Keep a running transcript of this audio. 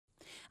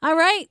All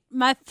right,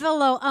 my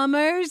fellow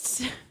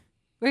ummers,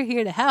 we're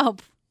here to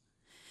help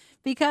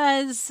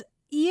because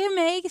you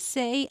may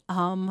say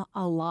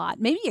a lot.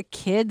 Maybe your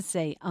kids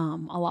say a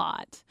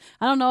lot.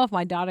 I don't know if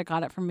my daughter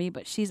got it from me,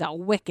 but she's a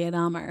wicked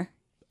ummer.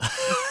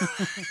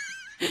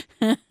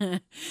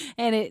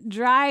 And it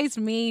drives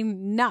me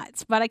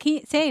nuts, but I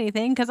can't say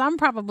anything because I'm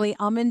probably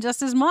umming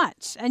just as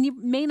much, and you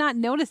may not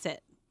notice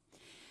it.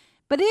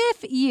 But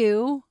if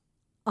you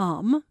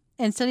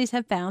and studies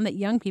have found that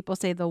young people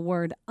say the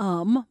word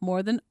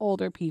more than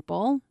older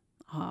people,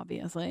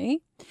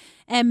 obviously,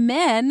 and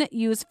men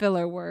use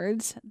filler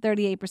words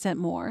 38%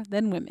 more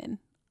than women.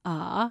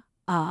 I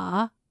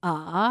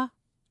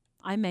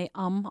may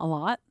a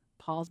lot.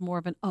 Paul's more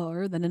of an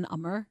than an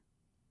ummer.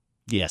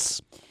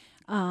 Yes.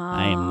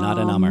 I am not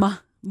an ummer.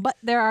 But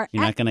there are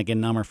You're not going to get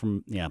an ummer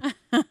from, yeah.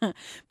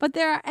 But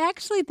there are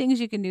actually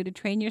things you can do to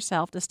train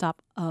yourself to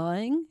stop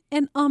uhing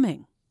and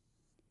umming.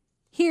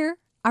 Here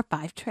are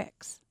 5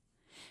 tricks.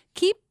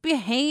 Keep your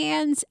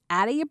hands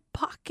out of your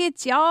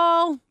pockets,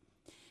 y'all.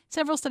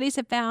 Several studies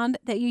have found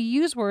that you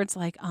use words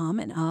like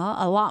and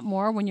a lot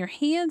more when your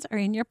hands are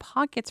in your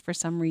pockets for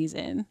some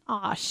reason.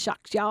 Aw,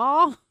 shucks,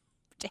 y'all.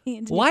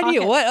 Why do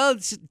you, what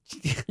else?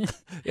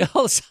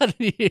 All of a sudden,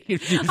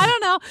 I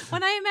don't know.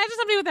 When I imagine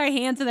somebody with their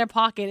hands in their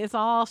pocket, it's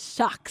all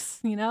shucks,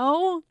 you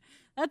know?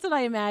 That's what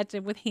I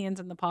imagine with hands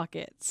in the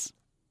pockets.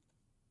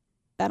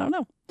 I don't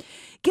know.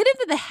 Get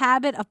into the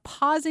habit of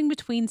pausing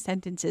between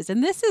sentences.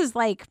 And this is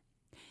like,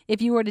 if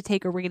you were to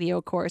take a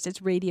radio course,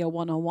 it's Radio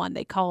 101.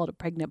 They call it a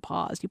pregnant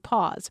pause. You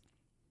pause.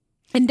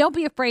 And don't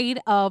be afraid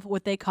of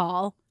what they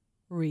call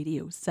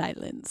radio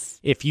silence.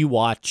 If you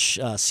watch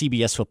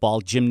CBS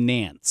football, Jim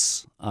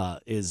Nantz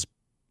is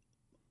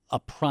a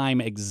prime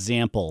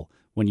example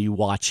when you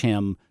watch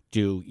him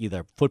do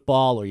either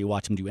football or you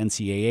watch him do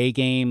NCAA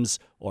games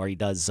or he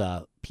does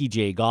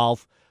PGA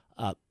golf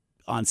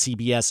on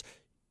CBS.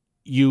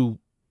 You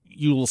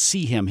will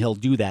see him. He'll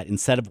do that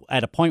instead of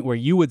at a point where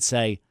you would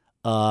say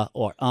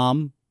or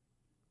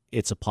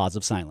it's a pause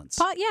of silence.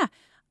 Yeah.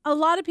 A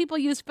lot of people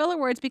use filler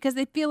words because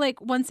they feel like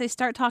once they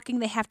start talking,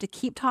 they have to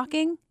keep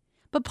talking.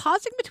 But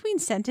pausing between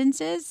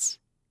sentences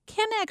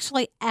can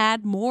actually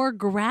add more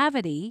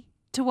gravity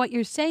to what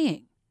you're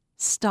saying.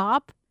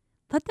 Stop.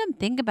 Let them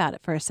think about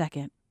it for a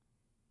second.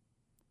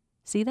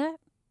 See that?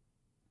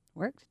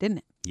 Worked, didn't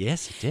it?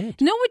 Yes, it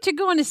did. Know what you're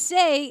going to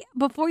say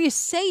before you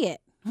say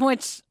it,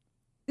 which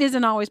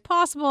isn't always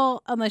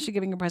possible unless you're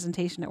giving a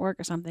presentation at work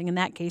or something. In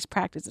that case,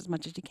 practice as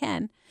much as you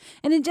can.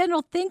 And in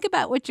general, think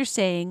about what you're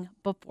saying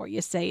before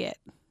you say it.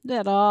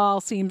 That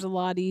all seems a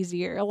lot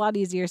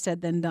easier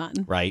said than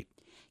done. Right.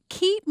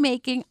 Keep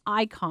making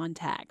eye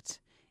contact.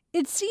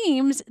 It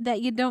seems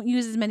that you don't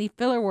use as many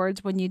filler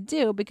words when you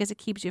do because it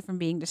keeps you from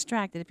being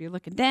distracted. If you're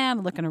looking down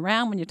and looking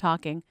around when you're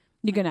talking,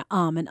 you're going to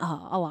and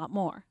a lot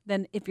more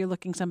than if you're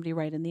looking somebody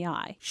right in the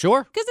eye.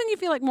 Sure. Because then you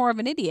feel like more of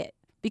an idiot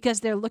because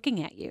they're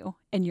looking at you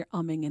and you're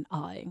umming and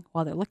ahhing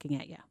while they're looking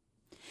at you.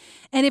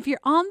 And if you're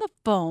on the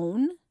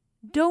phone,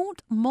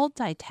 don't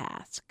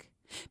multitask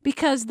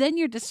because then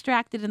you're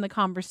distracted in the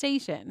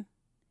conversation.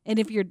 And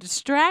if you're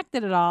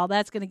distracted at all,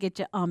 that's going to get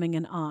you umming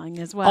and ahhing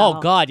as well. Oh,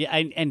 God. Yeah,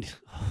 and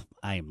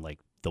I am like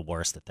the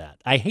worst at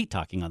that. I hate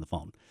talking on the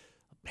phone.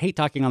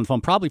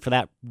 Probably for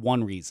that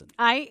one reason.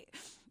 I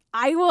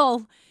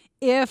will,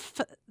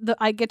 if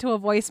I get to a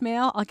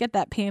voicemail, I'll get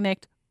that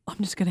panicked, I'm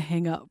just going to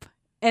hang up.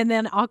 And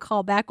then I'll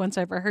call back once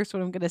I've rehearsed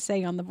what I'm going to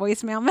say on the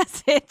voicemail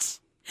message.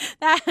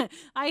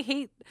 I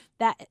hate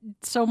that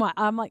so much.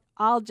 I'm like,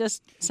 I'll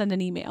just send an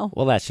email.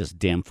 Well, that's just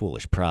damn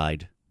foolish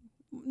pride.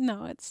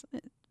 No, it's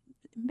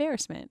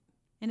embarrassment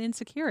and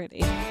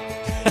insecurity.